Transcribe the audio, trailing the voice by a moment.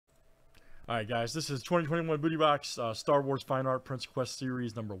Alright guys, this is 2021 Booty Box, Star Wars Fine Art Prince Quest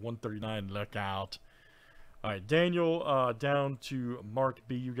Series number 139. Look out. Alright, Daniel down to Mark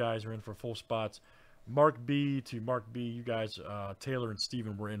B. You guys are in for full spots. Mark B to Mark B. You guys, Taylor and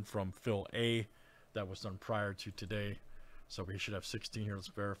Steven were in from Phil A. That was done prior to today. So we should have 16 here. Let's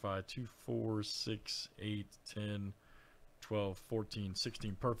verify. 2, 4, 6, 8, 10, 12, 14,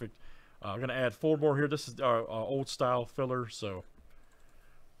 16. Perfect. I'm going to add 4 more here. This is our old style filler. So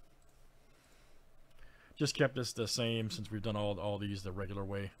just kept this the same since we've done all these the regular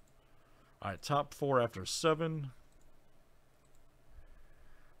way. Alright, top 4 after 7.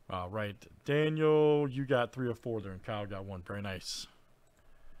 Alright, Daniel, you got 3 or 4 there, and Kyle got 1. Very nice.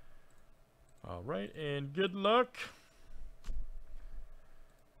 Alright, and good luck.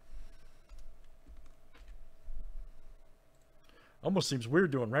 Almost seems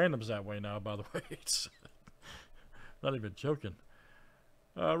weird doing randoms that way now, by the way. It's not even joking.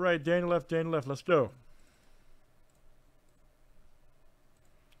 Alright, Daniel left, let's go.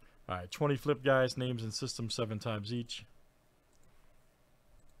 Alright, 20 flip guys, names and systems 7 times each.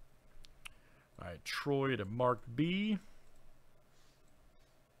 Alright, Troy to Mark B.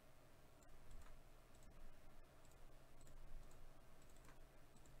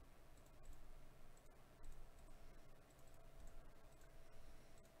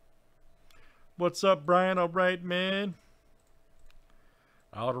 What's up, Brian? Alright, man.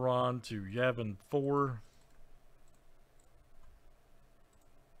 Alderon to Yavin 4.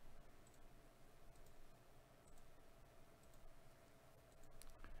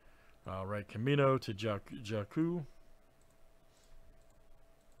 Alright, Camino to Jakku.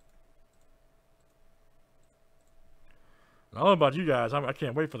 I don't know about you guys. I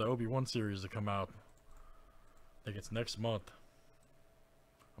can't wait for the Obi-Wan series to come out. I think it's next month.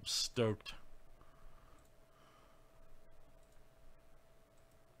 I'm stoked.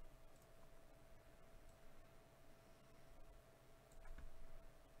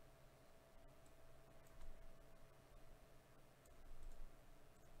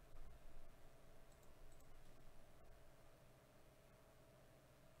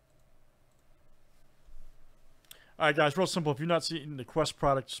 Alright guys, real simple. If you're not seeing the Quest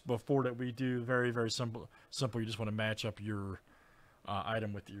products before that we do, very, very simple. You just want to match up your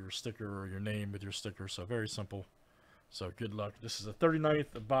item with your sticker or your name with your sticker. So very simple. So good luck. This is the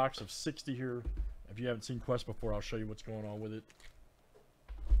 39th box of 60 here. If you haven't seen Quest before, I'll show you what's going on with it.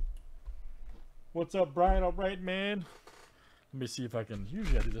 What's up, Brian? Alright, man. Let me see if I can,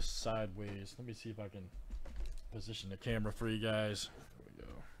 usually I do this sideways. Let me see if I can position the camera for you guys. There we go.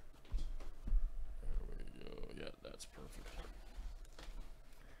 Yeah, that's perfect.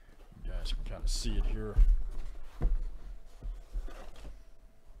 You guys can kind of see it here.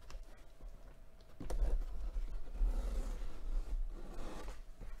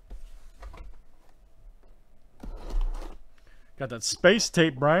 Got that space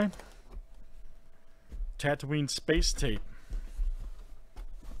tape, Brian. Tatooine space tape.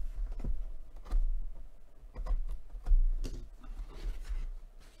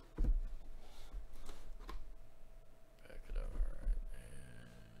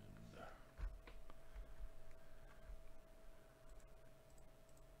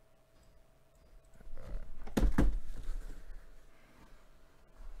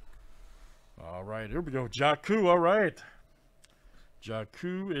 Alright, here we go. Jakku, alright.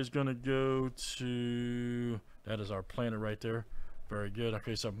 Jakku is going to go to... That is our planet right there. Very good.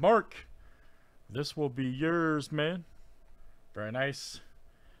 Okay, so Mark, this will be yours, man. Very nice.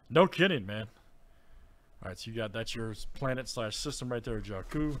 No kidding, man. Alright, so you got... That's your planet slash system right there,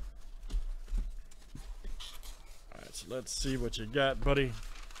 Jakku. Alright, so let's see what you got, buddy.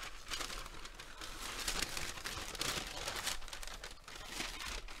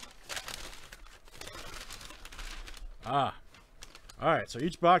 Alright, so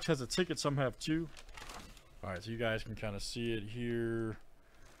each box has a ticket, some have 2. Alright, so you guys can kind of see it here.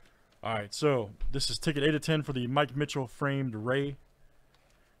 Alright, so this is ticket 8 of 10 for the Mike Mitchell framed Ray.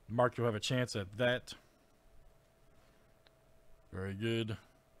 Mark, you'll have a chance at that. Very good.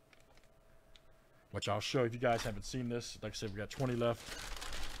 Which I'll show if you guys haven't seen this. Like I said, we got 20 left.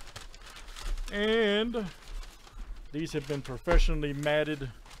 And these have been professionally matted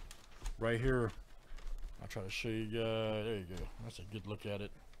right here. I'll try to show you guys. There you go. That's a good look at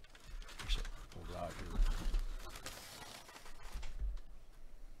it. Pull it out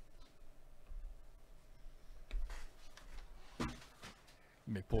here.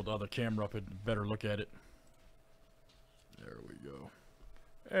 Let me pull the other camera up and better look at it. There we go.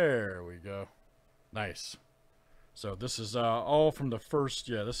 There we go. Nice. So this is all from the first.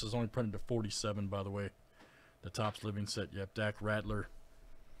 Yeah, this is only printed to 47, by the way. The Topps Living set. Yep, Dak Rattler.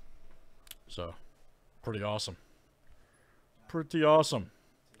 So, pretty awesome. Pretty awesome.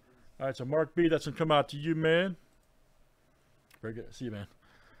 All right, so Mark B, that's going to come out to you, man. Very good. See you, man.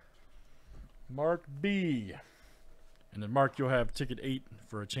 Mark B. And then, Mark, you'll have ticket 8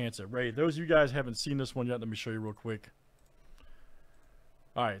 for a chance at Ray. Those of you guys haven't seen this one yet, let me show you real quick.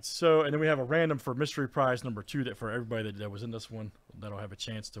 All right, so, and then we have a random for mystery prize number 2 that for everybody that was in this one, that'll have a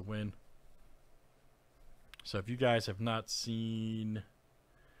chance to win. So if you guys have not seen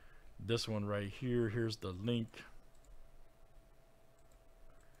this one right here, here's the link.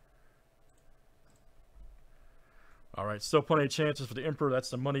 All right, still plenty of chances for the Emperor. That's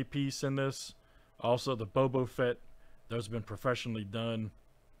the money piece in this. Also the Boba Fett. Those have been professionally done.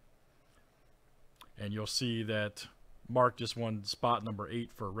 And you'll see that Mark just won spot number 8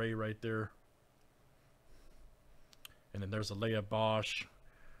 for Ray right there. And then there's a Leia Bosch.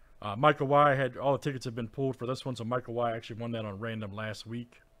 Michael Y had all the tickets have been pulled for this one, so Michael Y actually won that on random last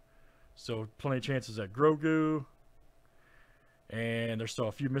week. So plenty of chances at Grogu. And there's still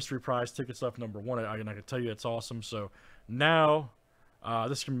a few mystery prize tickets left. Number 1, I can tell you it's awesome. So now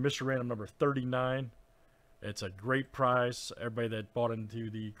this is going to be mystery random number 39. It's a great prize. Everybody that bought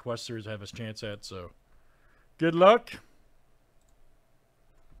into the Quest series have a chance at. So good luck.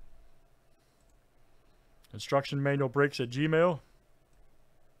 Instruction manual breaks at Gmail.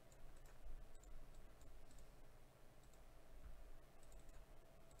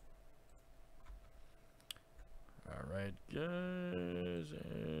 Alright, guys,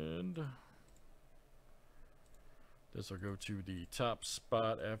 and this will go to the top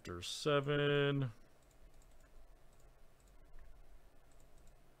spot after 7.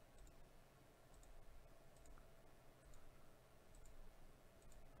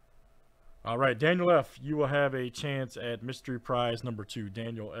 All right, Daniel F., you will have a chance at mystery prize number 2,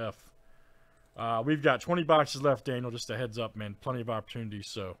 Daniel F. We've got 20 boxes left, Daniel, just a heads up, man. Plenty of opportunities,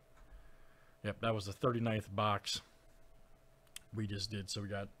 so. Yep, that was the 39th box we just did. So we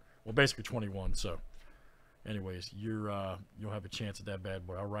got, well, basically 21, so. Anyways, you'll have a chance at that bad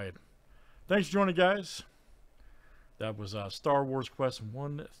boy. All right. Thanks for joining, guys. That was Star Wars Quest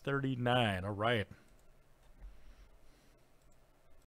 139. All right.